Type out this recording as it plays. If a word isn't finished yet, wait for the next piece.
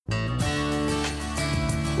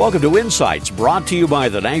Welcome to Insights, brought to you by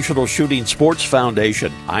the National Shooting Sports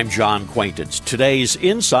Foundation. I'm John Quaintance. Today's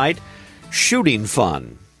Insight, shooting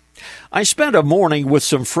fun. I spent a morning with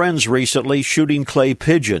some friends recently shooting clay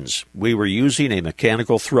pigeons. We were using a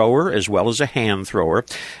mechanical thrower as well as a hand thrower,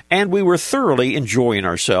 and we were thoroughly enjoying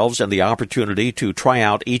ourselves and the opportunity to try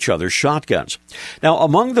out each other's shotguns. Now,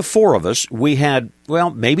 among the four of us, we had,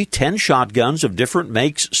 maybe 10 shotguns of different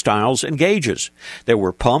makes, styles, and gauges. There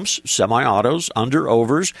were pumps, semi-autos,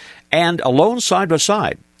 under-overs, and a lone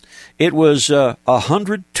side-by-side. It was a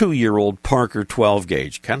 102-year-old Parker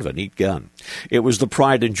 12-gauge, kind of a neat gun. It was the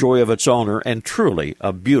pride and joy of its owner and truly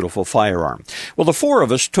a beautiful firearm. Well, the four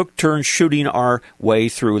of us took turns shooting our way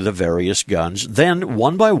through the various guns. Then,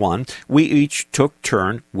 one by one, we each took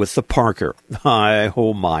turn with the Parker.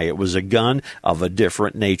 Oh my, it was a gun of a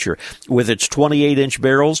different nature. With its 28-inch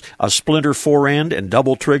barrels, a splinter fore-end, and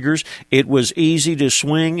double triggers, it was easy to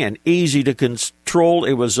swing and easy to control.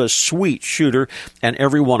 It was a sweet shooter, and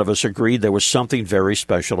every one of us agreed there was something very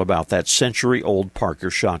special about that century-old Parker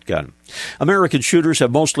shotgun. American shooters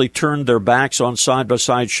have mostly turned their backs on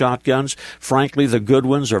side-by-side shotguns. Frankly, the good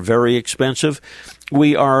ones are very expensive.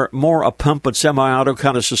 We are more a pump and semi-auto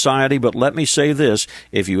kind of society, but let me say this,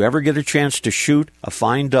 if you ever get a chance to shoot a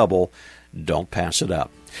fine double, don't pass it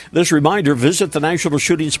up. This reminder, visit the National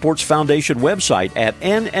Shooting Sports Foundation website at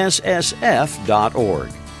nssf.org.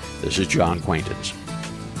 This is John Quaintance.